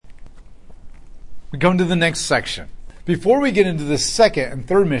We come to the next section. Before we get into the second and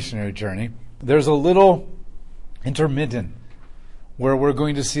third missionary journey, there's a little intermittent where we're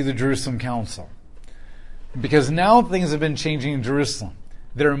going to see the Jerusalem Council. Because now things have been changing in Jerusalem.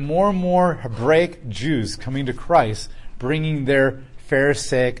 There are more and more Hebraic Jews coming to Christ, bringing their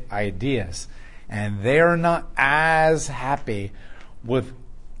Pharisaic ideas. And they are not as happy with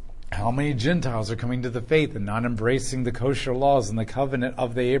how many Gentiles are coming to the faith and not embracing the kosher laws and the covenant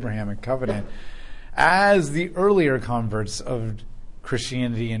of the Abrahamic covenant as the earlier converts of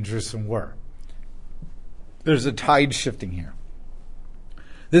Christianity in Jerusalem were. There's a tide shifting here.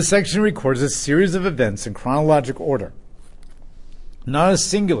 This section records a series of events in chronological order, not a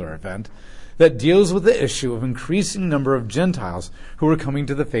singular event, that deals with the issue of increasing number of Gentiles who are coming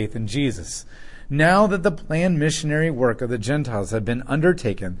to the faith in Jesus. Now that the planned missionary work of the Gentiles had been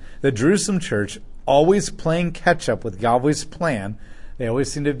undertaken, the Jerusalem church, always playing catch-up with Yahweh's plan, they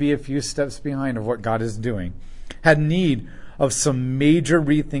always seem to be a few steps behind of what God is doing, had need of some major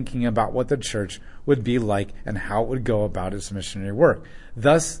rethinking about what the church would be like and how it would go about its missionary work.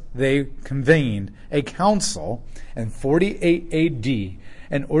 Thus, they convened a council in 48 AD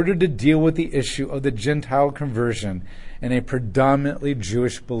in order to deal with the issue of the Gentile conversion in a predominantly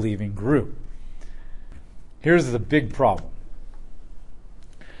Jewish believing group. Here's the big problem.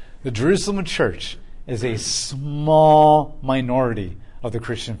 The Jerusalem church is a small minority of the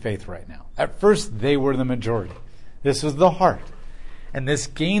Christian faith right now. At first, they were the majority. This was the heart. And this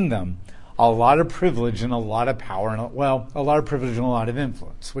gained them a lot of privilege and a lot of power, and a lot of privilege and a lot of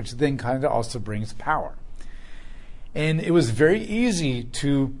influence, which then kind of also brings power. And it was very easy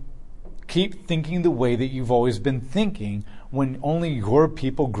to keep thinking the way that you've always been thinking when only your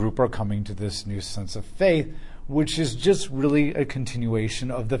people group are coming to this new sense of faith, which is just really a continuation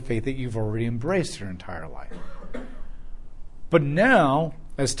of the faith that you've already embraced your entire life. But now,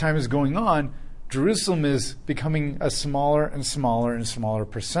 as time is going on, Jerusalem is becoming a smaller and smaller and smaller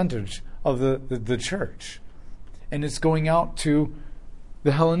percentage of the church. And it's going out to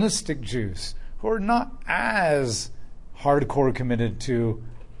the Hellenistic Jews, who are not as hardcore committed to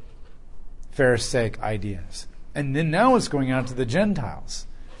Pharisaic ideas. And then now it's going out to the Gentiles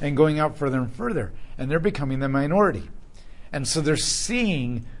and going out further and further. And they're becoming the minority. And so they're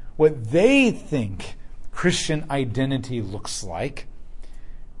seeing what they think Christian identity looks like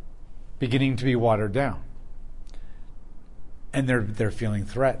beginning to be watered down. And they're feeling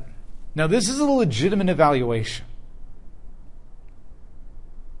threatened. Now, this is a legitimate evaluation.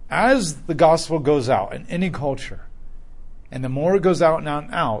 As the gospel goes out in any culture, and the more it goes out and out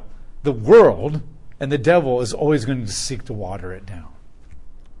and out, the world and the devil is always going to seek to water it down,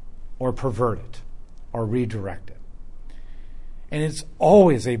 or pervert it, or redirect it. And it's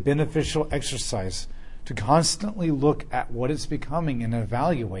always a beneficial exercise to constantly look at what it's becoming and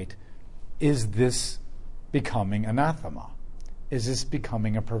evaluate, is this becoming anathema? Is this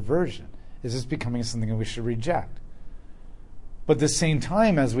becoming a perversion? Is this becoming something that we should reject? But at the same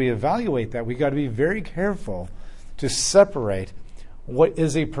time, as we evaluate that, we've got to be very careful to separate what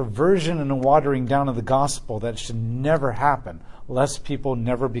is a perversion and a watering down of the gospel that should never happen, lest people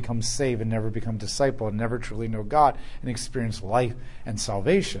never become saved and never become disciple and never truly know God and experience life and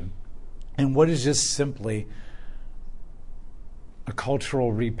salvation, and what is just simply a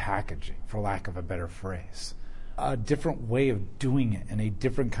cultural repackaging, for lack of a better phrase. A different way of doing it and a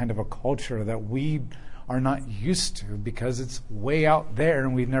different kind of a culture that we are not used to because it's way out there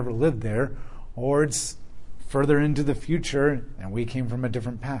and we've never lived there, or it's further into the future and we came from a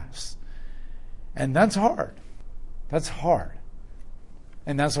different past. And that's hard. That's hard.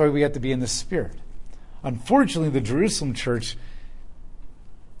 And that's why we have to be in the Spirit. Unfortunately, the Jerusalem church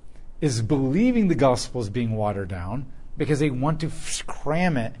is believing the gospel is being watered down because they want to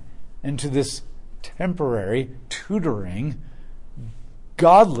cram it into this temporary, tutoring,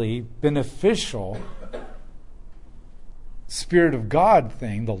 godly, beneficial Spirit of God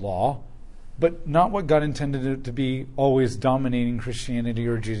thing, the law, but not what God intended it to be, always dominating Christianity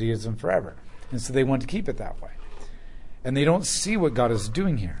or Judaism forever. And so they want to keep it that way. And they don't see what God is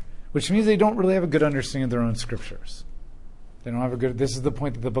doing here, which means they don't really have a good understanding of their own scriptures. They don't have a good... This is the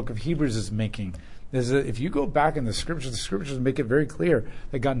point that the book of Hebrews is making. Is that if you go back in the scriptures make it very clear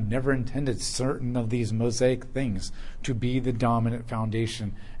that God never intended certain of these Mosaic things to be the dominant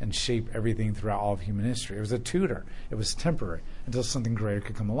foundation and shape everything throughout all of human history. It was a tutor. It was temporary until something greater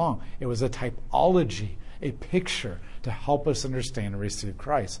could come along. It was a typology, a picture to help us understand and receive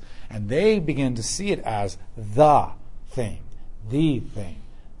Christ. And they began to see it as the thing, the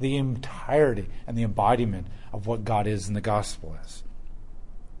entirety and the embodiment of what God is and the gospel is.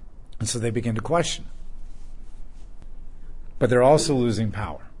 And so they begin to question. But they're also losing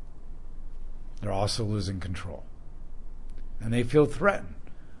power. they're also losing control. And they feel threatened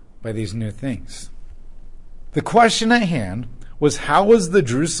by these new things. The question at hand was, how was the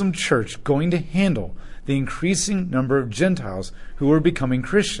Jerusalem church going to handle the increasing number of Gentiles who were becoming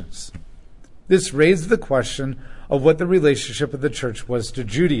Christians? This raised the question of what the relationship of the church was to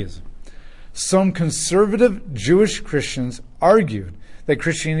Judaism. Some conservative Jewish Christians argued that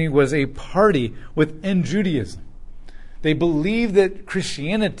Christianity was a party within Judaism. They believed that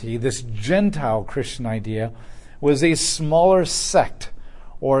Christianity, this Gentile Christian idea, was a smaller sect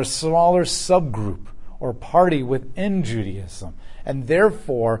or a smaller subgroup or party within Judaism. And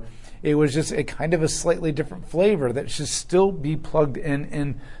therefore, it was just a kind of a slightly different flavor that should still be plugged in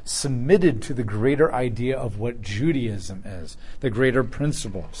and submitted to the greater idea of what Judaism is, the greater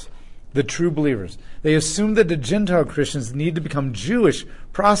principles, the true believers. They assumed that the Gentile Christians need to become Jewish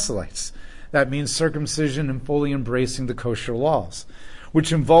proselytes. That means circumcision and fully embracing the kosher laws,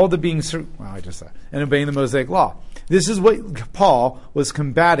 which involved and obeying the Mosaic law. This is what Paul was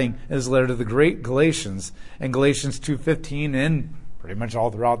combating in his letter to the great Galatians, and Galatians 2:15, and pretty much all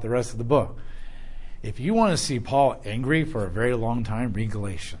throughout the rest of the book. If you want to see Paul angry for a very long time, read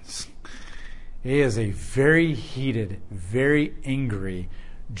Galatians. He is a very heated, very angry,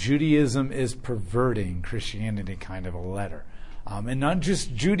 Judaism is perverting Christianity kind of a letter. And not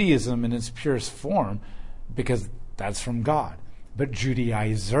just Judaism in its purest form, because that's from God, but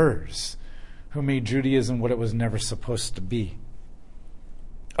Judaizers who made Judaism what it was never supposed to be.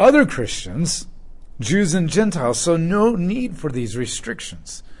 Other Christians, Jews and Gentiles, saw no need for these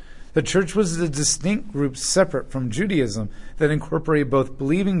restrictions. The church was a distinct group separate from Judaism that incorporated both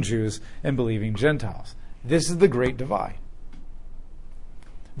believing Jews and believing Gentiles. This is the great divide.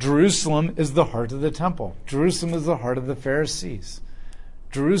 Jerusalem is the heart of the temple. Jerusalem is the heart of the Pharisees.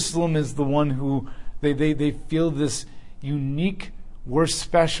 Jerusalem is the one who they feel this unique, we're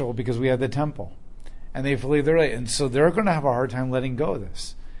special because we have the temple. And they believe they're right. And so they're going to have a hard time letting go of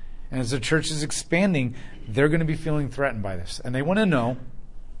this. And as the church is expanding, they're going to be feeling threatened by this. And they want to know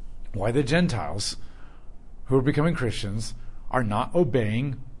why the Gentiles who are becoming Christians are not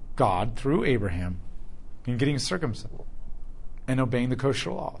obeying God through Abraham and getting circumcised and obeying the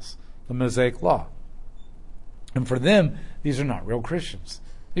kosher laws, the Mosaic law. And for them, these are not real Christians.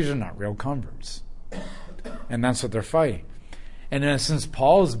 These are not real converts. And that's what they're fighting. And since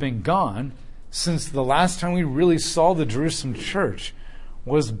Paul has been gone, since the last time we really saw the Jerusalem church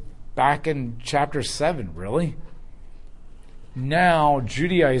was back in chapter 7, really. Now,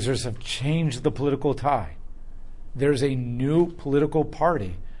 Judaizers have changed the political tide. There's a new political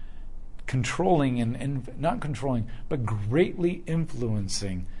party controlling and not controlling, but greatly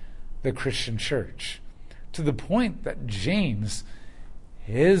influencing the Christian church, to the point that James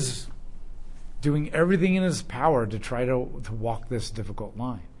is doing everything in his power to try to walk this difficult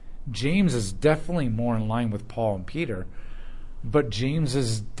line. James is definitely more in line with Paul and Peter, but James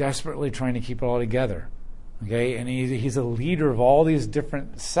is desperately trying to keep it all together. Okay, and he's a leader of all these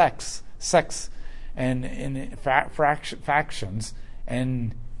different sects and factions,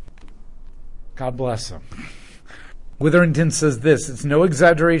 and God bless him. Witherington says this: it's no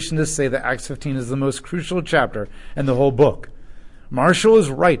exaggeration to say that Acts 15 is the most crucial chapter in the whole book. Marshall is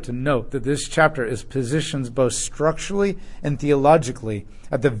right to note that this chapter is positioned both structurally and theologically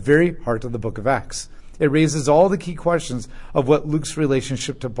at the very heart of the book of Acts. It raises all the key questions of what Luke's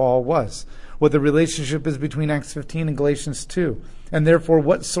relationship to Paul was, what the relationship is between Acts 15 and Galatians 2, and therefore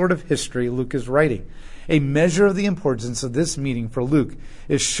what sort of history Luke is writing. A measure of the importance of this meeting for Luke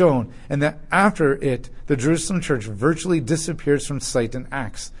is shown in that after it, the Jerusalem church virtually disappears from sight in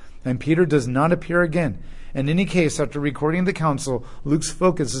Acts, and Peter does not appear again. In any case, after recording the council, Luke's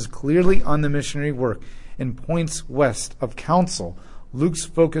focus is clearly on the missionary work and points west of council. Luke's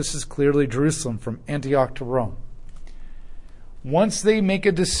focus is clearly Jerusalem from Antioch to Rome. Once they make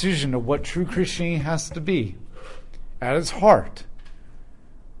a decision of what true Christianity has to be, at its heart,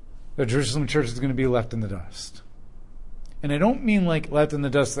 the Jerusalem church is going to be left in the dust. And I don't mean like left in the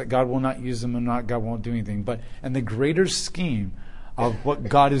dust that God will not use them and not God won't do anything, but in the greater scheme of what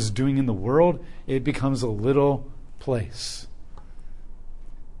God is doing in the world, it becomes a little place.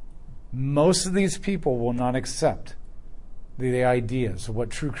 Most of these people will not accept the ideas of what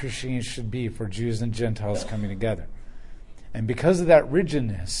true Christianity should be for Jews and Gentiles coming together. And because of that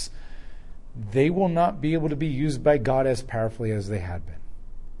rigidness, they will not be able to be used by God as powerfully as they had been.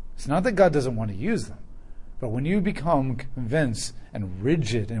 It's not that God doesn't want to use them, but when you become convinced and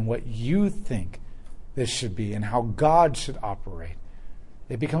rigid in what you think this should be and how God should operate,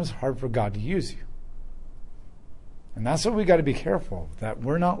 it becomes hard for God to use you. And that's what we got to be careful of, that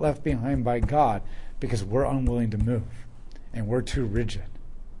we're not left behind by God because we're unwilling to move and we're too rigid.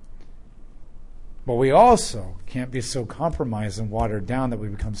 But we also can't be so compromised and watered down that we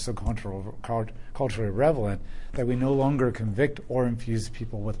become so culturally relevant that we no longer convict or infuse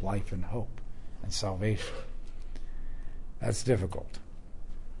people with life and hope and salvation. That's difficult.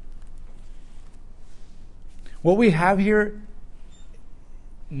 What we have here,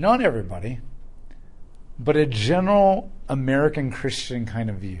 not everybody, but a general American Christian kind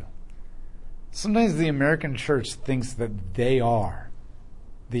of view. Sometimes the American church thinks that they are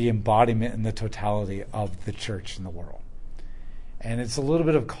the embodiment and the totality of the church in the world. And it's a little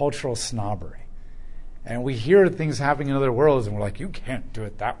bit of cultural snobbery. And we hear things happening in other worlds and we're like, you can't do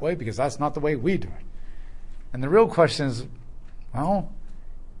it that way because that's not the way we do it. And the real question is, well,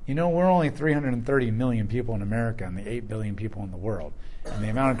 we're only 330 million people in America and the 8 billion people in the world. And the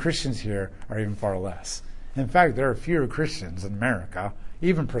amount of Christians here are even far less. In fact, there are fewer Christians in America,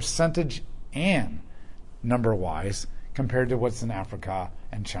 even percentage and number-wise, compared to what's in Africa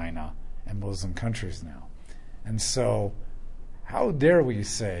and China and Muslim countries now. And so, how dare we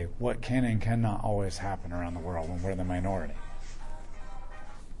say what can and cannot always happen around the world when we're the minority?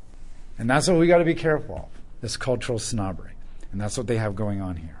 And that's what we got to be careful of, this cultural snobbery. And that's what they have going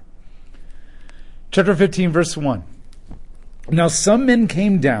on here. Chapter 15, verse 1. Now some men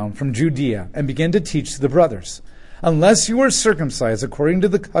came down from Judea and began to teach the brothers, unless you are circumcised according to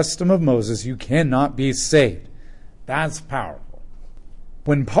the custom of Moses, you cannot be saved. That's powerful.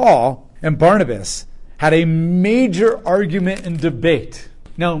 When Paul and Barnabas had a major argument and debate.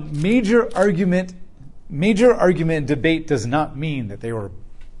 Now, major argument and debate does not mean that they were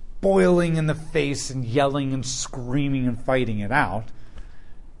boiling in the face and yelling and screaming and fighting it out.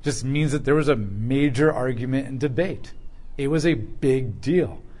 It just means that there was a major argument and debate. It was a big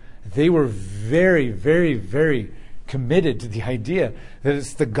deal. They were very, very, very committed to the idea that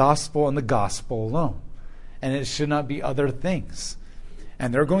it's the gospel and the gospel alone. And it should not be other things.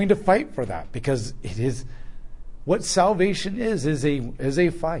 And they're going to fight for that because it is what salvation is a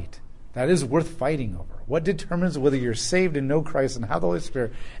fight. That is worth fighting over. What determines whether you're saved and know Christ and have the Holy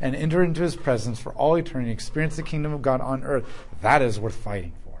Spirit and enter into His presence for all eternity, experience the kingdom of God on earth, that is worth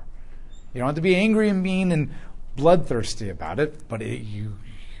fighting for. You don't have to be angry and mean and bloodthirsty about it, but you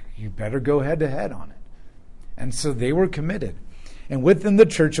better go head to head on it. And so they were committed. And with them the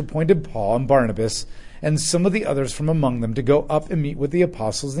church appointed Paul and Barnabas and some of the others from among them to go up and meet with the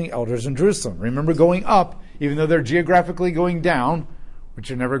apostles and the elders in Jerusalem. Remember, going up, even though they're geographically going down,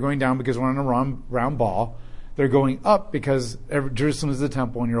 which are never going down because we're on a round ball, they're going up because Jerusalem is the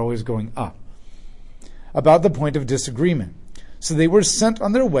temple and you're always going up. About the point of disagreement. So they were sent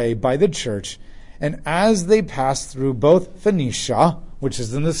on their way by the church, and as they passed through both Phoenicia, which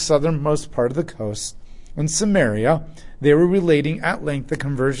is in the southernmost part of the coast, and Samaria, they were relating at length the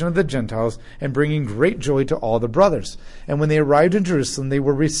conversion of the Gentiles and bringing great joy to all the brothers. And when they arrived in Jerusalem, they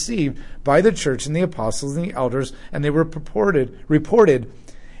were received by the church and the apostles and the elders, and they were reported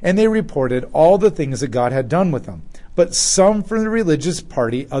all the things that God had done with them. But some from the religious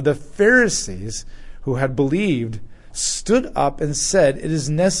party of the Pharisees who had believed stood up and said, it is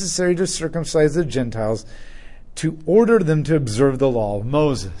necessary to circumcise the Gentiles to order them to observe the law of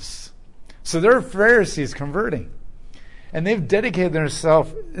Moses. So there are Pharisees converting. And they've dedicated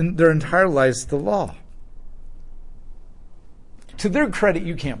themselves in their entire lives to the law. To their credit,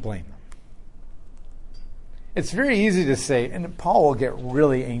 you can't blame them. It's very easy to say, and Paul will get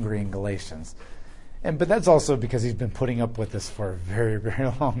really angry in Galatians, but that's also because he's been putting up with this for a very,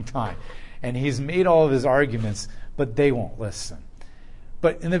 very long time. And he's made all of his arguments, but they won't listen.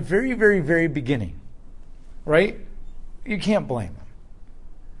 But in the very, very, very beginning, right, you can't blame them.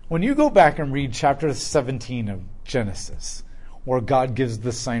 When you go back and read chapter 17 of Genesis, where God gives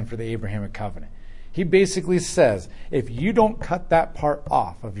the sign for the Abrahamic covenant, He basically says, if you don't cut that part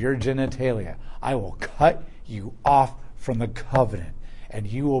off of your genitalia, I will cut you off from the covenant, and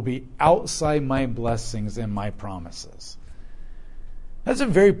you will be outside my blessings and my promises. That's a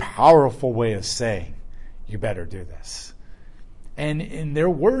very powerful way of saying, you better do this. And there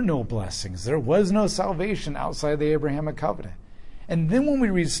were no blessings. There was no salvation outside the Abrahamic covenant. And then when we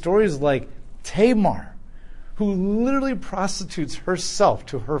read stories like Tamar, who literally prostitutes herself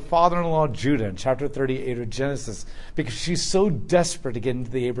to her father-in-law Judah in chapter 38 of Genesis because she's so desperate to get into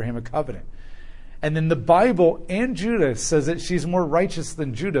the Abrahamic covenant. And then the Bible and Judah says that she's more righteous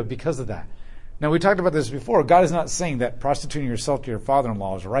than Judah because of that. Now, we talked about this before. God is not saying that prostituting yourself to your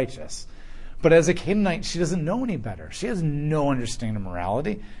father-in-law is righteous. But as a Canaanite, she doesn't know any better. She has no understanding of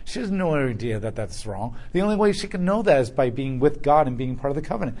morality. She has no idea that that's wrong. The only way she can know that is by being with God and being part of the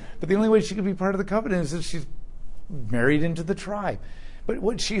covenant. But the only way she can be part of the covenant is if she's married into the tribe. But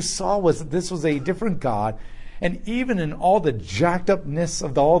what she saw was that this was a different God. And even in all the jacked upness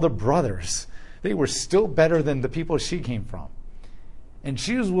of all the brothers, They were still better than the people she came from. And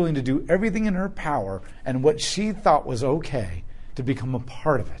she was willing to do everything in her power and what she thought was okay to become a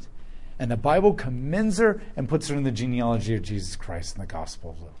part of it. And the Bible commends her and puts her in the genealogy of Jesus Christ in the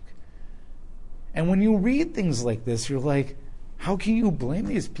Gospel of Luke. And when you read things like this, you're like, how can you blame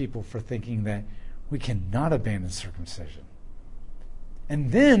these people for thinking that we cannot abandon circumcision?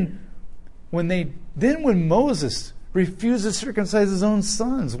 And then when Moses refused to circumcise his own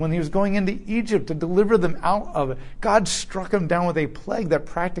sons when he was going into Egypt to deliver them out of it, God struck him down with a plague that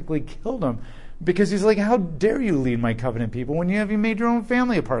practically killed him, because he's like, how dare you lead my covenant people when you haven't made your own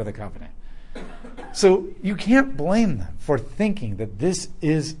family a part of the covenant? So you can't blame them for thinking that this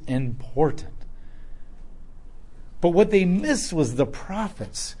is important. But what they missed was the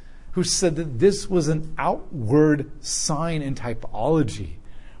prophets who said that this was an outward sign and typology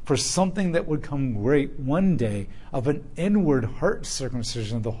for something that would come great one day of an inward heart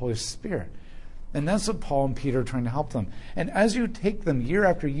circumcision of the Holy Spirit. And that's what Paul and Peter are trying to help them. And as you take them year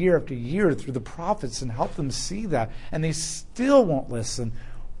after year after year through the prophets and help them see that, and they still won't listen,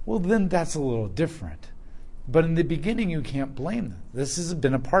 well, then that's a little different. But in the beginning, you can't blame them. This has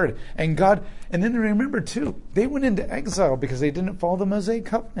been a part of it. And then remember too, they went into exile because they didn't follow the Mosaic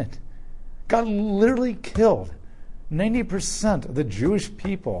covenant. God literally killed 90% of the Jewish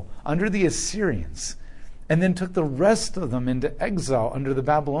people under the Assyrians, and then took the rest of them into exile under the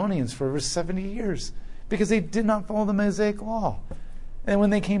Babylonians for over 70 years because they did not follow the Mosaic law. And when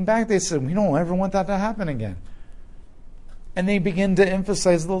they came back, they said, we don't ever want that to happen again. And they began to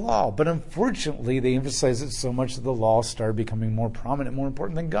emphasize the law. But unfortunately, they emphasized it so much that the law started becoming more prominent, more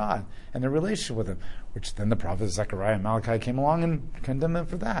important than God and their relationship with him, which then the prophets Zechariah and Malachi came along and condemned them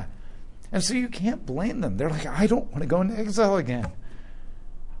for that. And so you can't blame them. They're like, I don't want to go into exile again.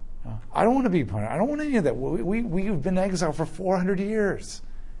 I don't want to be part of it. I don't want any of that. We've been in exile for 400 years.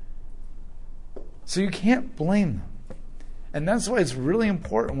 So you can't blame them. And that's why it's really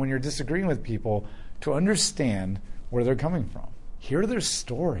important when you're disagreeing with people to understand where they're coming from. Hear their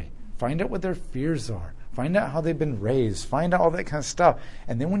story. Find out what their fears are. Find out how they've been raised. Find out all that kind of stuff.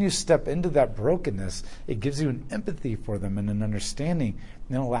 And then when you step into that brokenness, it gives you an empathy for them and an understanding,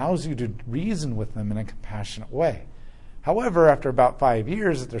 and it allows you to reason with them in a compassionate way. However, after about 5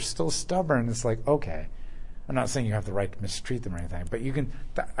 years, if they're still stubborn, it's like, okay, I'm not saying you have the right to mistreat them or anything, but you can.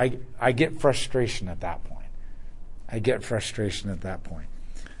 I get frustration at that point.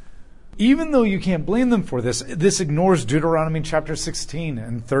 Even though you can't blame them for this, this ignores Deuteronomy chapter 16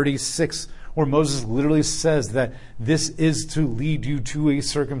 and 36, where Moses literally says that this is to lead you to a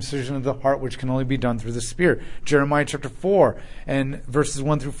circumcision of the heart, which can only be done through the Spirit. Jeremiah chapter 4 and verses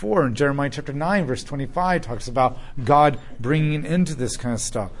 1 through 4, and Jeremiah chapter 9, verse 25 talks about God bringing into this kind of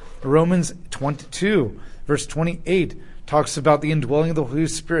stuff. Romans 22, verse 28 talks about the indwelling of the Holy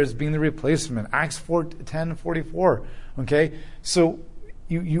Spirit as being the replacement. Acts 10:44. Okay? So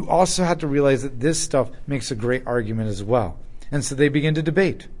you also have to realize that this stuff makes a great argument as well. And so they begin to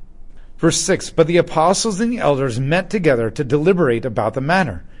debate. Verse 6, but the apostles and the elders met together to deliberate about the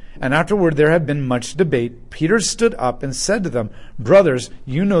matter. And afterward there had been much debate. Peter stood up and said to them, brothers,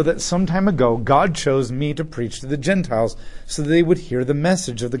 you know that some time ago God chose me to preach to the Gentiles so that they would hear the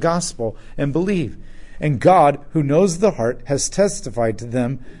message of the gospel and believe. And God, who knows the heart, has testified to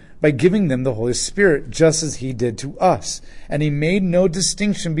them by giving them the Holy Spirit, just as he did to us. And he made no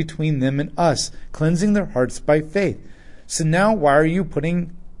distinction between them and us, cleansing their hearts by faith. So now why are you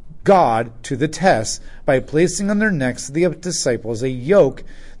putting God to the test by placing on their necks of the disciples a yoke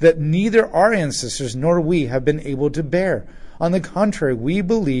that neither our ancestors nor we have been able to bear? On the contrary, we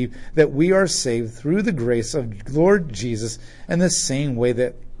believe that we are saved through the grace of Lord Jesus in the same way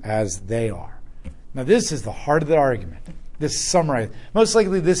that as they are. Now this is the heart of the argument. This summary. Most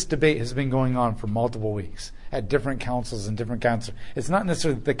likely this debate has been going on for multiple weeks at different councils and different councils. It's not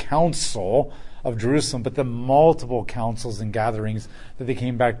necessarily the council of Jerusalem, but the multiple councils and gatherings that they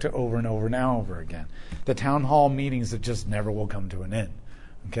came back to over and over and over again. The town hall meetings that just never will come to an end.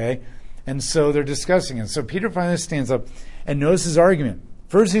 Okay? And so they're discussing it. So Peter finally stands up and notice his argument.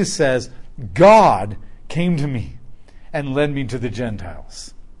 First he says, God came to me and led me to the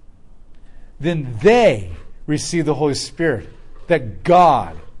Gentiles. Then they received the Holy Spirit that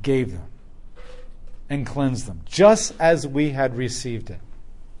God gave them and cleansed them, just as we had received it.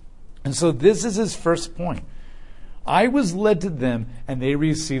 And so this is his first point. I was led to them, and they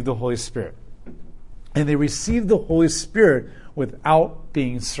received the Holy Spirit. And they received the Holy Spirit without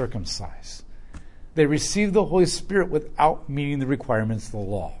being circumcised. They received the Holy Spirit without meeting the requirements of the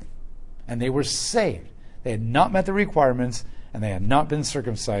law. And they were saved. They had not met the requirements, and they had not been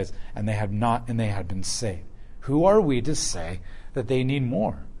circumcised, and they had been saved. Who are we to say that they need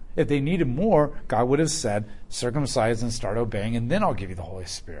more? If they needed more, God would have said, circumcise and start obeying, and then I'll give you the Holy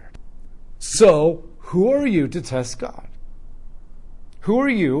Spirit. So, who are you to test God? Who are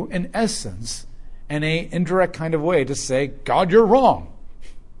you, in essence, in an indirect kind of way, to say, God, you're wrong?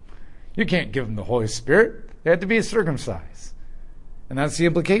 You can't give them the Holy Spirit. They have to be circumcised. And that's the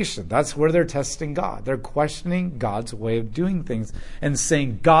implication. That's where they're testing God. They're questioning God's way of doing things and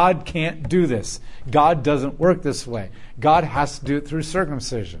saying, God can't do this. God doesn't work this way. God has to do it through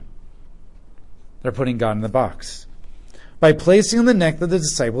circumcision. They're putting God in the box. By placing on the neck of the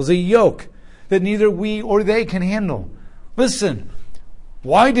disciples a yoke that neither we or they can handle. Listen,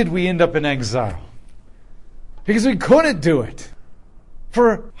 why did we end up in exile? Because we couldn't do it.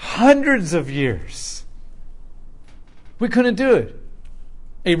 For hundreds of years. We couldn't do it.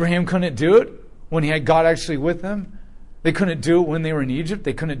 Abraham couldn't do it when he had God actually with him. They couldn't do it when they were in Egypt.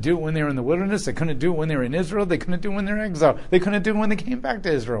 They couldn't do it when they were in the wilderness. They couldn't do it when they were in Israel. They couldn't do it when they were in exile. They couldn't do it when they came back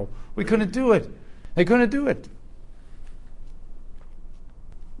to Israel. We couldn't do it. They couldn't do it.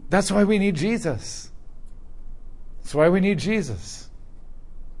 That's why we need Jesus. That's why we need Jesus.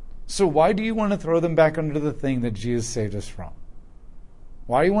 So why do you want to throw them back under the thing that Jesus saved us from?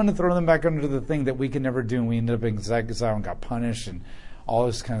 Why do you want to throw them back under the thing that we could never do and we ended up in exile and got punished and all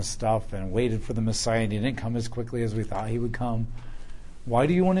this kind of stuff and waited for the Messiah and he didn't come as quickly as we thought he would come? Why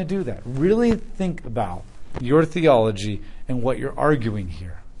do you want to do that? Really think about your theology and what you're arguing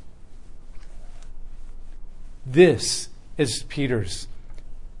here. This is Peter's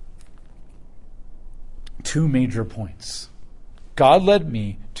two major points. God led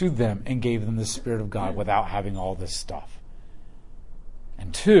me to them and gave them the Spirit of God without having all this stuff.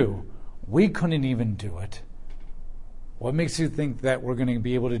 And two, we couldn't even do it. What makes you think that we're going to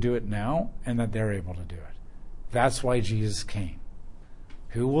be able to do it now and that they're able to do it? That's why Jesus came.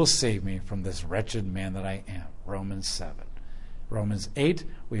 Who will save me from this wretched man that I am? Romans 7. Romans 8,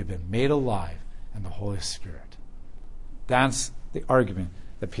 we have been made alive in the Holy Spirit. That's the argument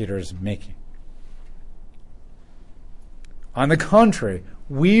that Peter is making. On the contrary,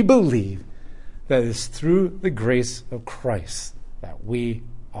 we believe that it's through the grace of Christ that we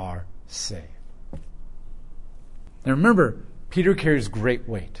are saved. Now remember, Peter carries great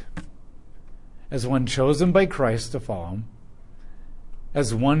weight. As one chosen by Christ to follow him,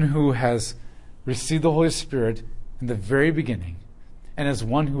 as one who has received the Holy Spirit in the very beginning, and as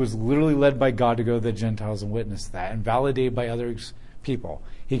one who was literally led by God to go to the Gentiles and witness that, and validated by other people,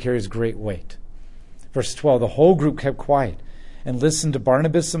 he carries great weight. Verse 12, the whole group kept quiet and listened to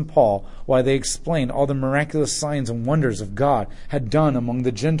Barnabas and Paul while they explained all the miraculous signs and wonders of God had done among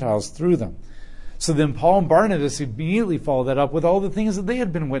the Gentiles through them. So then Paul and Barnabas immediately followed that up with all the things that they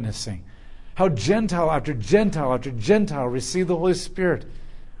had been witnessing. How Gentile after Gentile after Gentile received the Holy Spirit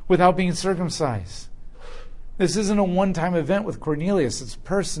without being circumcised. This isn't a one-time event with Cornelius. It's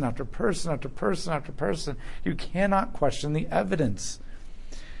person after person after person after person. You cannot question the evidence.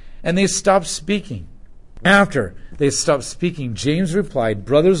 And they stopped speaking. After they stopped speaking, James replied,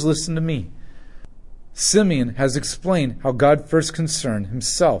 brothers, listen to me. Simeon has explained how God first concerned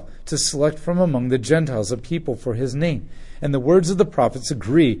himself to select from among the Gentiles a people for his name. And the words of the prophets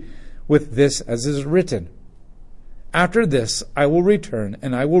agree with this as is written. After this, I will return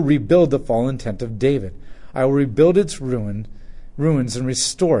and I will rebuild the fallen tent of David. I will rebuild its ruins and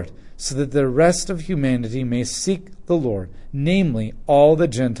restore it, so that the rest of humanity may seek the Lord, namely all the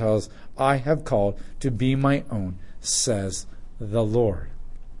Gentiles I have called to be my own, says the Lord.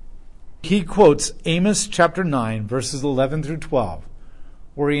 He quotes Amos chapter 9, verses 11 through 12,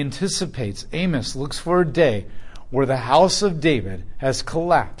 where he anticipates, Amos looks for a day where the house of David has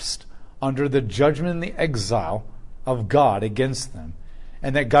collapsed under the judgment and the exile of God against them,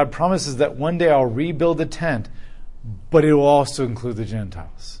 and that God promises that one day I'll rebuild the tent, but it will also include the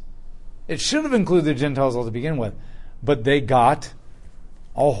Gentiles. It should have included the Gentiles all to begin with, but they got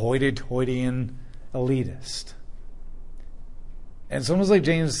all hoity-toity and elitist. And it's almost like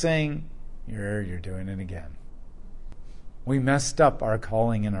James is saying, you're doing it again. We messed up our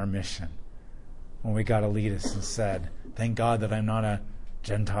calling and our mission when we got elitist and said, thank God that I'm not a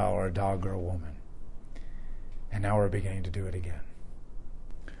Gentile or a dog or a woman. And now we're beginning to do it again.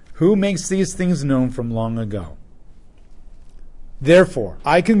 Who makes these things known from long ago? Therefore,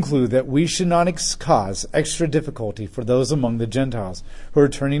 I conclude that we should not cause extra difficulty for those among the Gentiles who are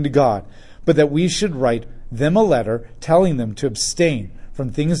turning to God, but that we should write them a letter telling them to abstain from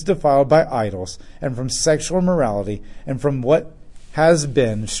things defiled by idols, and from sexual immorality, and from what has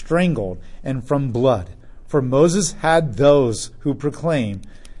been strangled, and from blood. For Moses had those who proclaim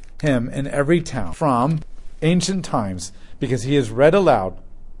him in every town from ancient times, because he is read aloud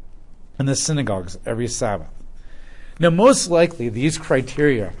in the synagogues every Sabbath. Now, most likely, these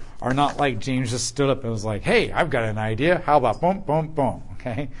criteria are not like James just stood up and was like, hey, I've got an idea. How about boom, boom, boom,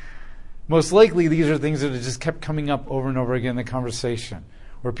 okay? Most likely, these are things that have just kept coming up over and over again in the conversation,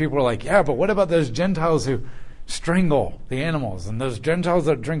 where people are like, yeah, but what about those Gentiles who strangle the animals, and those Gentiles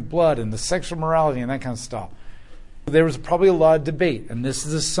that drink blood, and the sexual morality, and that kind of stuff? There was probably a lot of debate, and this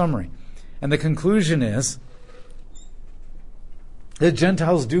is a summary. And the conclusion is that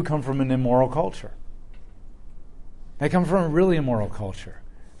Gentiles do come from an immoral culture. They come from a really immoral culture.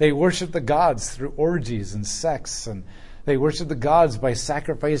 They worship the gods through orgies and sex, and they worship the gods by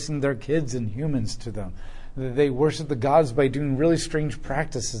sacrificing their kids and humans to them. They worship the gods by doing really strange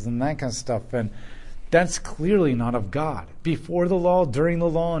practices and that kind of stuff. And that's clearly not of God. Before the law, during the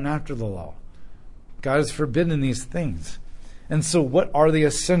law, and after the law, God has forbidden these things. And so what are the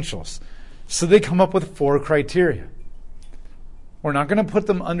essentials? So they come up with 4 criteria. We're not going to put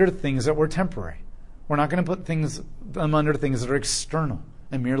them under things that were temporary. We're not going to put them under things that are external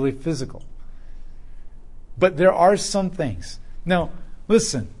and merely physical. But there are some things. Now,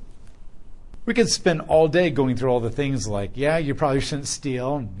 listen, we could spend all day going through all the things like, yeah, you probably shouldn't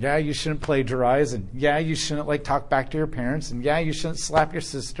steal, and yeah, you shouldn't plagiarize, and yeah, you shouldn't talk back to your parents, and yeah, you shouldn't slap your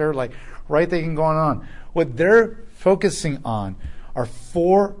sister, right thing going on. What they're focusing on are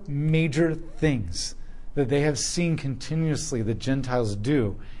 4 major things that they have seen continuously the Gentiles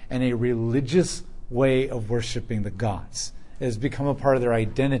do in a religious way of worshiping the gods. It has become a part of their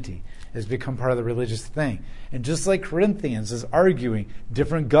identity. It has become part of the religious thing. And just like Corinthians is arguing,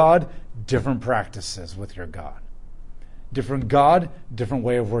 different God, different practices with your God. Different God, different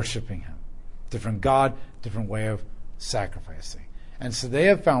way of worshiping Him. Different God, different way of sacrificing. And so they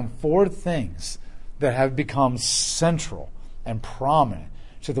have found 4 things that have become central and prominent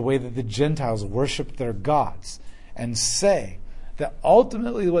to the way that the Gentiles worship their gods, and say that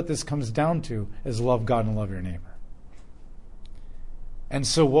ultimately what this comes down to is love God and love your neighbor. And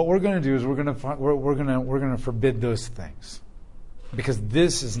so what we're going to do is we're going to forbid those things, because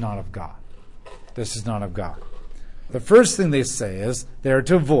this is not of God. This is not of God. The first thing they say is they are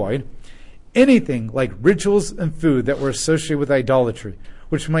to avoid anything like rituals and food that were associated with idolatry,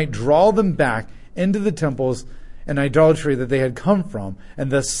 which might draw them back into the temples and idolatry that they had come from, and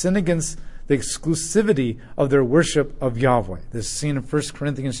thus sin against the exclusivity of their worship of Yahweh. This is seen in 1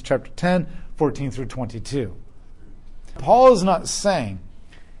 Corinthians chapter 10, 14 through 22. Paul is not saying,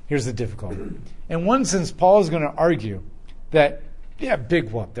 here's the difficulty. In one sense, Paul is going to argue that, yeah,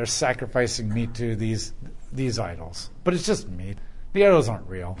 big whoop, they're sacrificing meat to these idols. But it's just meat. The idols aren't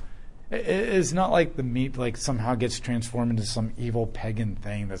real. It's not like the meat somehow gets transformed into some evil pagan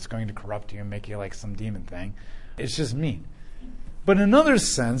thing that's going to corrupt you and make you like some demon thing. It's just meat. But in another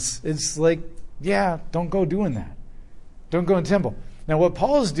sense, it's yeah, don't go doing that. Don't go in temple. Now, what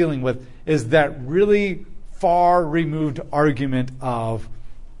Paul is dealing with is that really far removed argument of,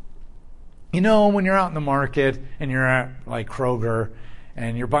 when you're out in the market and you're at Kroger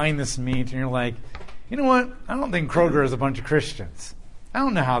and you're buying this meat and you're like, you know what? I don't think Kroger is a bunch of Christians. I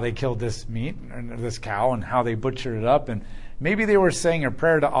don't know how they killed this meat or this cow and how they butchered it up, and maybe they were saying a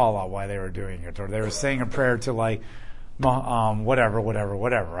prayer to Allah while they were doing it, or they were saying a prayer to whatever,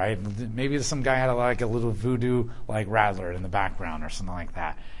 right? Maybe some guy had a little voodoo rattler in the background or something like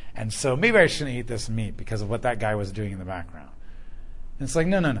that. And so maybe I shouldn't eat this meat because of what that guy was doing in the background. And it's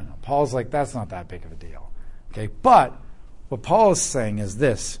no. Paul's that's not that big of a deal. Okay, but what Paul is saying is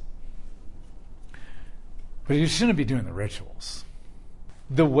this. But you shouldn't be doing the rituals.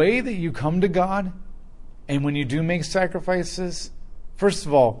 The way that you come to God, and when you do make sacrifices, first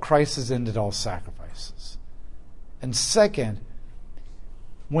of all, Christ has ended all sacrifices. And second,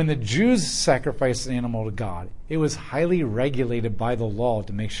 when the Jews sacrificed an animal to God, it was highly regulated by the law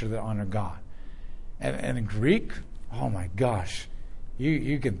to make sure they honor God. And in Greek, oh my gosh,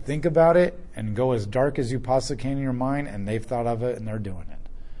 you can think about it and go as dark as you possibly can in your mind, and they've thought of it and they're doing it.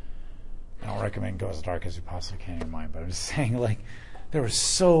 I don't recommend go as dark as you possibly can in your mind, but I'm just saying there were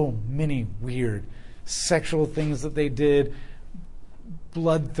so many weird sexual things that they did,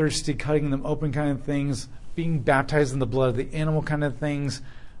 bloodthirsty, cutting them open kind of things, being baptized in the blood of the animal kind of things,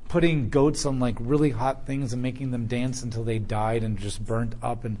 putting goats on really hot things and making them dance until they died and just burnt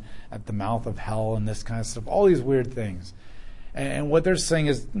up at the mouth of hell and this kind of stuff. All these weird things. And what they're saying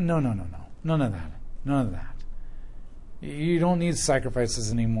is, no. None of that. You don't need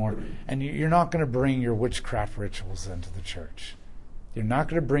sacrifices anymore. And you're not going to bring your witchcraft rituals into the church. You're not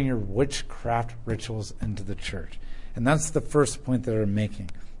going to bring your witchcraft rituals into the church. And that's the first point that they're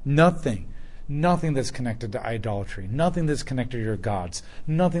making. Nothing that's connected to idolatry, nothing that's connected to your gods,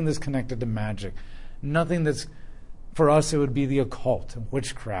 nothing that's connected to magic, nothing that's, for us it would be the occult and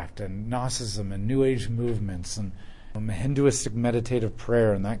witchcraft and Gnosticism and New Age movements Hinduistic meditative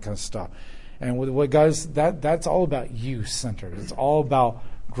prayer and that kind of stuff. And what guys, that's all about you-centered. It's all about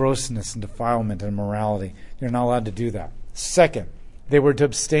grossness and defilement and immorality. You're not allowed to do that. Second, they were to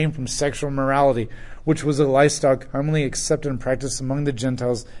abstain from sexual immorality, which was a lifestyle commonly accepted and practiced among the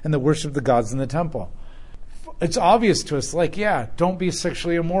Gentiles and the worship of the gods in the temple. It's obvious to us, don't be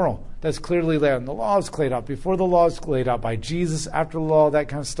sexually immoral. That's clearly laid out in the law. It's laid out before the law. It's laid out by Jesus after the law, that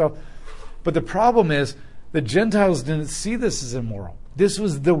kind of stuff. But the problem is, the Gentiles didn't see this as immoral. This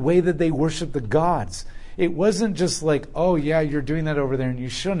was the way that they worshiped the gods. It wasn't just like, oh yeah, you're doing that over there and you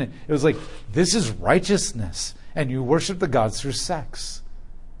shouldn't. It was like, this is righteousness. And you worship the gods through sex.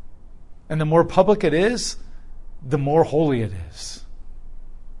 And the more public it is, the more holy it is.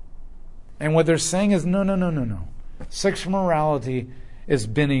 And what they're saying is, no. Sexual morality has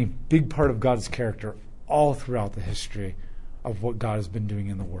been a big part of God's character all throughout the history of what God has been doing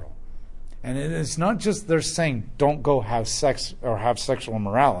in the world. And it's not just they're saying don't go have sex or have sexual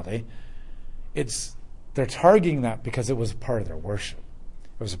immorality. They're targeting that because it was a part of their worship.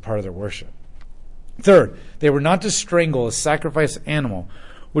 It was a part of their worship. Third, they were not to strangle a sacrificed animal,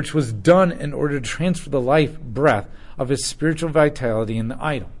 which was done in order to transfer the life breath of its spiritual vitality in the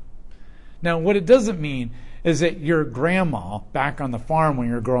idol. Now, what it doesn't mean is that your grandma back on the farm when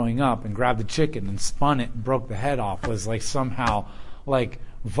you were growing up and grabbed the chicken and spun it and broke the head off was somehow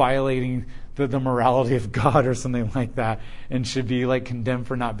violating the morality of God or something like that and should be condemned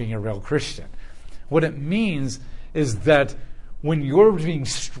for not being a real Christian. What it means is that when you're being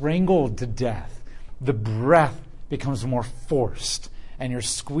strangled to death, the breath becomes more forced and you're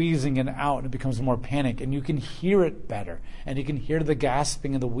squeezing it out and it becomes more panic and you can hear it better and you can hear the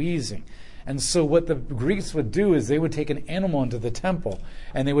gasping and the wheezing. And so what the Greeks would do is they would take an animal into the temple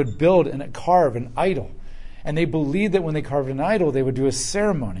and they would build and carve an idol. And they believed that when they carved an idol, they would do a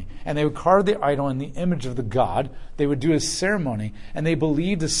ceremony. And they would carve the idol in the image of the god. They would do a ceremony. And they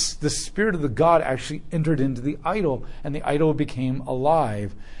believed the spirit of the god actually entered into the idol. And the idol became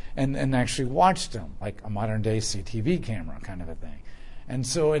alive and actually watched them, like a modern-day CCTV camera kind of a thing. And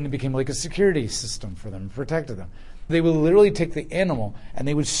it became like a security system for them, protected them. They would literally take the animal and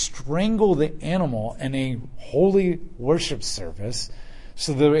they would strangle the animal in a holy worship service.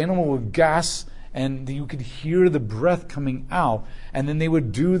 So the animal would gasp and you could hear the breath coming out, and then they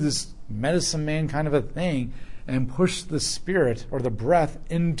would do this medicine man kind of a thing and push the spirit or the breath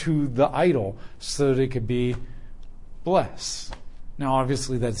into the idol so that it could be blessed. Now,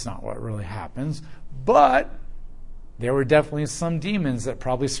 obviously, that's not what really happens, but there were definitely some demons that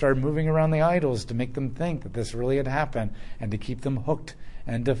probably started moving around the idols to make them think that this really had happened and to keep them hooked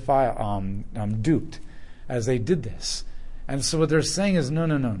and duped as they did this. And so what they're saying is, no,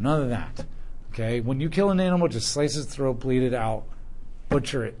 none of that. Okay, when you kill an animal, just slice its throat, bleed it out,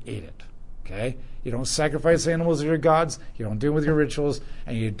 butcher it, eat it. Okay, you don't sacrifice animals to your gods, you don't do it with your rituals,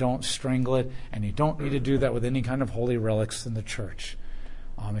 and you don't strangle it, and you don't need to do that with any kind of holy relics in the church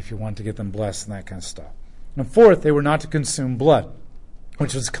if you want to get them blessed and that kind of stuff. And fourth, they were not to consume blood,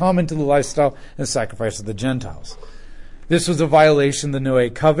 which was common to the lifestyle and sacrifice of the Gentiles. This was a violation of the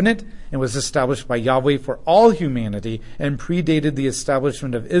Noahic covenant and was established by Yahweh for all humanity and predated the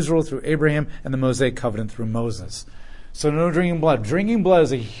establishment of Israel through Abraham and the Mosaic covenant through Moses. So no drinking blood. Drinking blood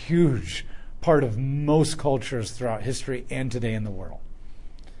is a huge part of most cultures throughout history and today in the world.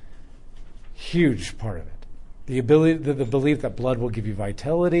 Huge part of it. The belief that blood will give you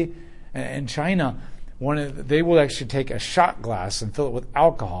vitality. In China, they will actually take a shot glass and fill it with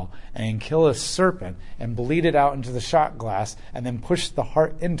alcohol and kill a serpent and bleed it out into the shot glass and then push the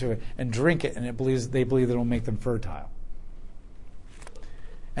heart into it and drink it, and they believe that it will make them fertile.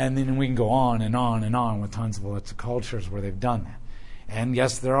 And then we can go on and on and on with tons of cultures where they've done that. And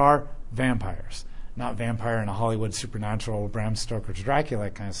yes, there are vampires. Not vampire in a Hollywood supernatural Bram Stoker's Dracula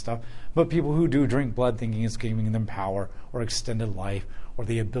kind of stuff, but people who do drink blood thinking it's giving them power or extended life or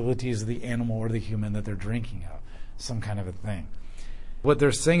the abilities of the animal or the human that they're drinking of, some kind of a thing. What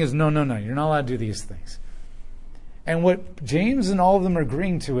they're saying is, no, you're not allowed to do these things. And what James and all of them are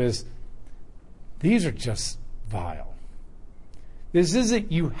agreeing to is, these are just vile. This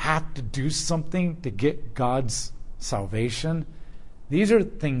isn't you have to do something to get God's salvation. These are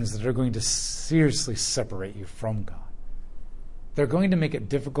things that are going to seriously separate you from God. They're going to make it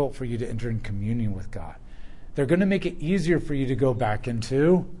difficult for you to enter in communion with God. They're going to make it easier for you to go back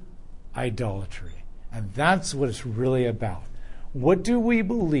into idolatry. And that's what it's really about. What do we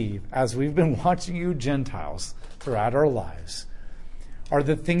believe, as we've been watching you Gentiles throughout our lives, are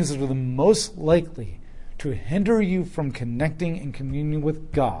the things that are the most likely to hinder you from connecting and communing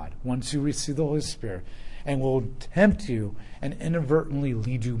with God once you receive the Holy Spirit, and will tempt you and inadvertently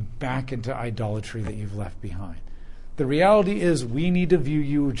lead you back into idolatry that you've left behind? The reality is we need to view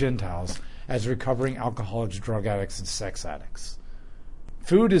you Gentiles as recovering alcoholics, drug addicts, and sex addicts.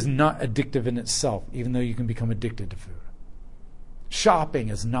 Food is not addictive in itself, even though you can become addicted to food. Shopping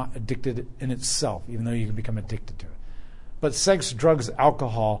is not addicted in itself, even though you can become addicted to it. But sex, drugs,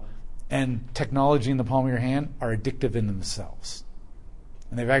 alcohol, and technology in the palm of your hand are addictive in themselves.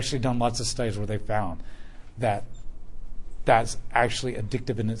 And they've actually done lots of studies where they found that that's actually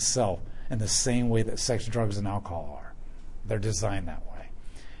addictive in itself in the same way that sex, drugs, and alcohol are. They're designed that way.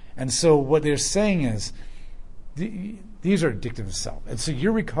 And so what they're saying is these are addictive in itself. And so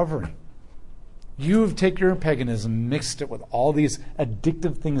you're recovering. You have taken your paganism, mixed it with all these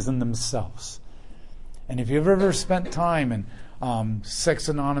addictive things in themselves. And if you've ever spent time in Sex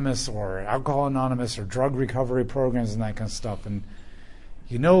Anonymous or Alcohol Anonymous or drug recovery programs and that kind of stuff, and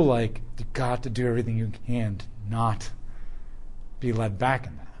you got to do everything you can to not be led back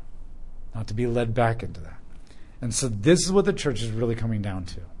in that. Not to be led back into that. And so this is what the church is really coming down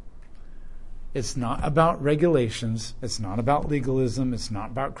to. It's not about regulations. It's not about legalism. It's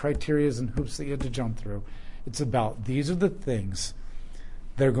not about criterias and hoops that you have to jump through. It's about these are the things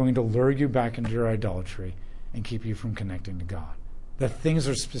that are going to lure you back into your idolatry and keep you from connecting to God. The things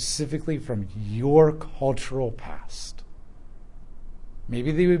are specifically from your cultural past.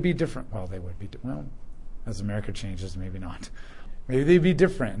 Maybe they would be different. Well, they would be. Well, as America changes, maybe not. Maybe they'd be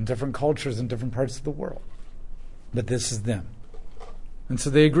different in different cultures in different parts of the world. But this is them. And so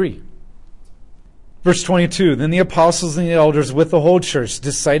they agree. Verse 22, then the apostles and the elders with the whole church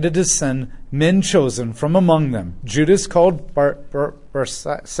decided to send men chosen from among them, Judas called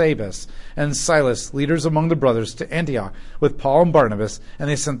Barsabas and Silas, leaders among the brothers, to Antioch with Paul and Barnabas, and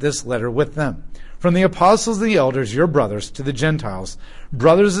they sent this letter with them. From the apostles and the elders, your brothers, to the Gentiles,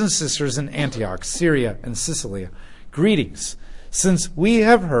 brothers and sisters in Antioch, Syria, and Sicily, greetings. Since we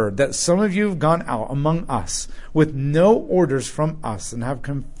have heard that some of you have gone out among us with no orders from us and have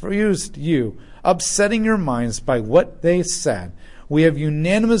confused you, upsetting your minds by what they said, we have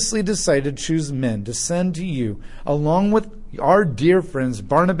unanimously decided to choose men to send to you, along with our dear friends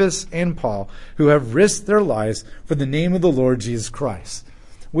Barnabas and Paul, who have risked their lives for the name of the Lord Jesus Christ.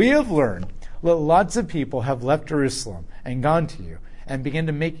 We have learned that lots of people have left Jerusalem and gone to you and begin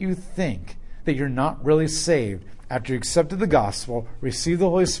to make you think that you're not really saved after you accepted the gospel, received the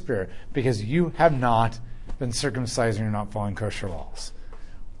Holy Spirit, because you have not been circumcised and you're not following kosher laws.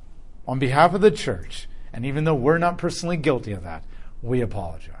 On behalf of the church, and even though we're not personally guilty of that, we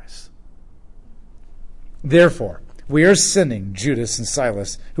apologize. Therefore, we are sending Judas and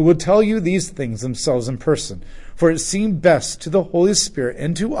Silas, who will tell you these things themselves in person. For it seemed best to the Holy Spirit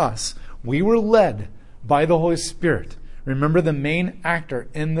and to us. We were led by the Holy Spirit. Remember, the main actor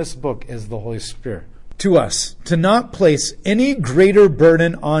in this book is the Holy Spirit. To us, to not place any greater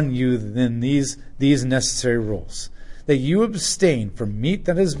burden on you than these necessary rules. That you abstain from meat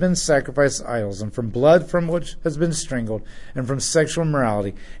that has been sacrificed to idols, and from blood from which has been strangled, and from sexual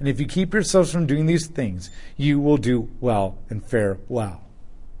immorality. And if you keep yourselves from doing these things, you will do well and fare well.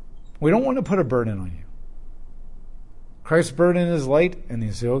 We don't want to put a burden on you. Christ's burden is light, and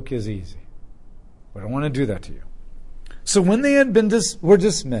his yoke is easy. We don't want to do that to you. So when they had were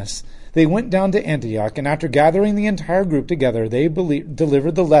dismissed, they went down to Antioch, and after gathering the entire group together, they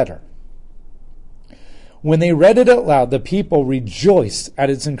delivered the letter. When they read it out loud, the people rejoiced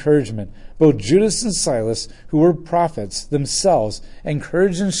at its encouragement. Both Judas and Silas, who were prophets themselves,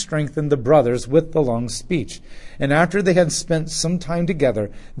 encouraged and strengthened the brothers with the long speech. And after they had spent some time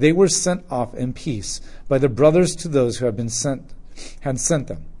together, they were sent off in peace by the brothers to those who had sent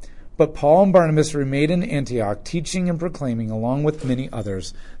them. But Paul and Barnabas remained in Antioch, teaching and proclaiming, along with many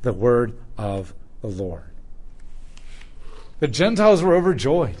others, the word of the Lord. The Gentiles were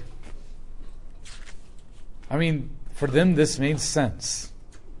overjoyed. I mean, for them this made sense.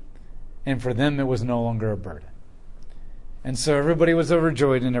 And for them it was no longer a burden. And so everybody was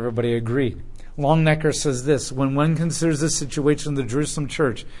overjoyed and everybody agreed. Longnecker says this, when one considers the situation of the Jerusalem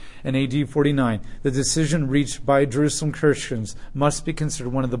church in AD 49, the decision reached by Jerusalem Christians must be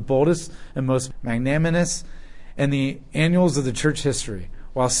considered one of the boldest and most magnanimous in the annals of the church history.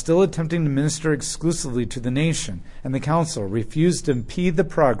 While still attempting to minister exclusively to the nation, and the council refused to impede the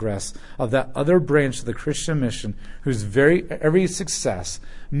progress of that other branch of the Christian mission whose every success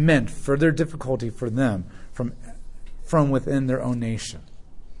meant further difficulty for them from within their own nation.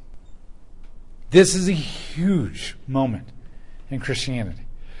 This is a huge moment in Christianity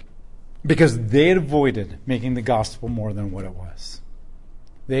because they had avoided making the gospel more than what it was.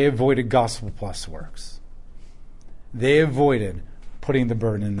 They avoided gospel plus works. They avoided putting the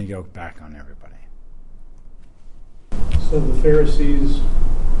burden and the yoke back on everybody. So the Pharisees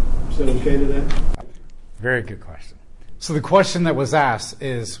said okay to that? Very good question. So the question that was asked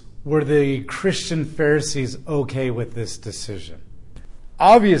is, were the Christian Pharisees okay with this decision?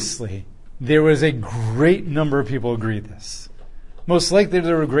 Obviously, there was a great number of people who agreed this. Most likely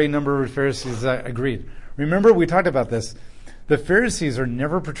there were a great number of Pharisees that agreed. Remember, we talked about this. The Pharisees are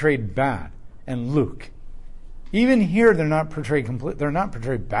never portrayed bad in Luke. Even here, they're not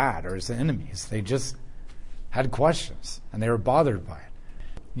portrayed bad or as enemies. They just had questions, and they were bothered by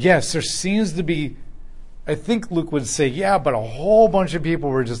it. Yes, there seems to be, I think Luke would say, yeah, but a whole bunch of people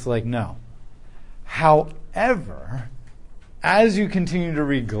were just like, no. However, as you continue to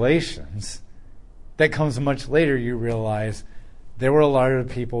read Galatians, that comes much later, you realize there were a lot of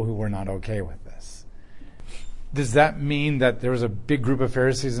people who were not okay with this. Does that mean that there was a big group of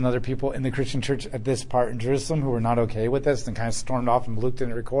Pharisees and other people in the Christian church at this part in Jerusalem who were not okay with this and kind of stormed off and Luke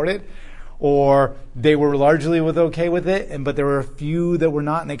didn't record it? Or they were largely okay with it, but there were a few that were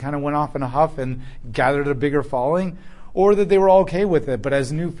not and they kind of went off in a huff and gathered a bigger following? Or that they were all okay with it, but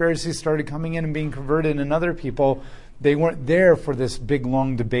as new Pharisees started coming in and being converted and other people, they weren't there for this big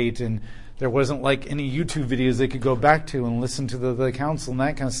long debate, and there wasn't like any YouTube videos they could go back to and listen to the council and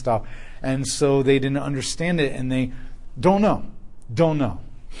that kind of stuff. And so they didn't understand it, and they don't know.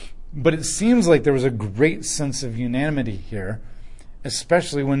 But it seems like there was a great sense of unanimity here,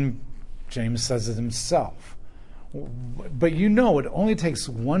 especially when James says it himself. But it only takes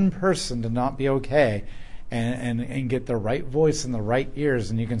one person to not be okay and get the right voice and the right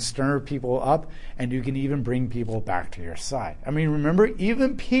ears, and you can stir people up, and you can even bring people back to your side. I mean, remember,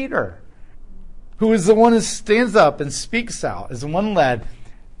 even Peter, who is the one who stands up and speaks out, is one lad,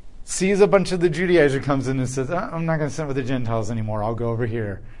 sees a bunch of the Judaizer comes in and says, I'm not going to sit with the Gentiles anymore. I'll go over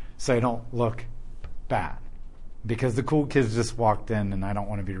here so I don't look bad, because the cool kids just walked in and I don't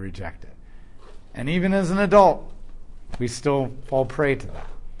want to be rejected. And even as an adult, we still fall prey to that.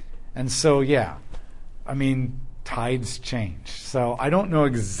 And so, yeah, I mean, tides change. So I don't know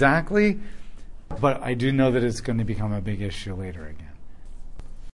exactly, but I do know that it's going to become a big issue later again.